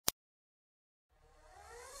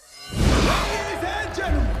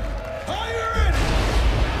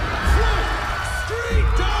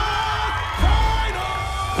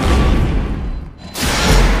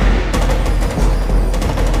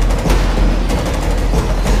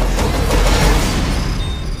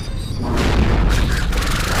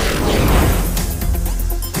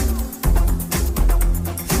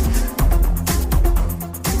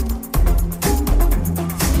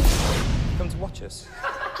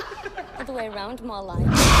Other way around, more like.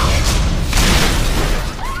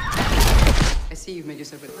 I see you've made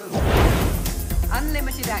yourself at home.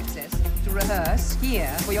 Unlimited access to rehearse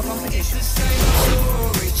here for your competition.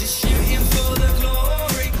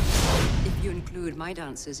 If you include my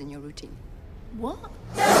dancers in your routine. What?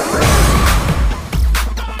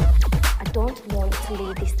 I don't want to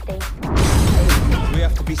leave this thing. We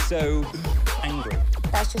have to be so angry.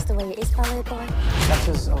 That's just the way it is, Ballet boy.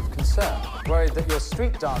 Letters of concern, worried that your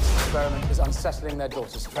street dance experiment is unsettling their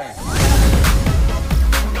daughter's training.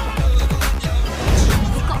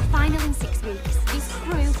 We've got a final in 6 weeks. This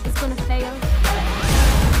crew is going to fail.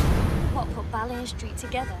 What put Ballet and Street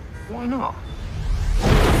together? Why not?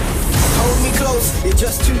 Hold me close, you're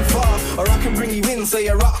just too far. Or I can bring you in so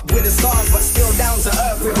you're up with the stars, but still down to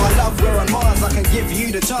earth with my love, we're on Mars. I can give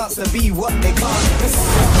you the chance to be what they can't. Listen,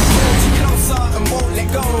 hold you closer and won't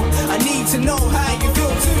let go. I need to know how you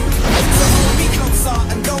feel too. So hold me closer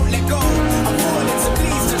and don't let go. I'm falling, so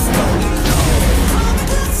please just don't let go.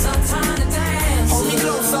 Hold me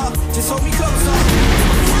closer, just hold me closer.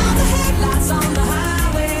 Now the headlights on the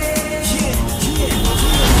highway. Yeah, yeah,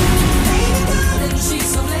 yeah.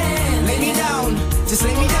 Lay me down, just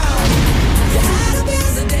lay me down.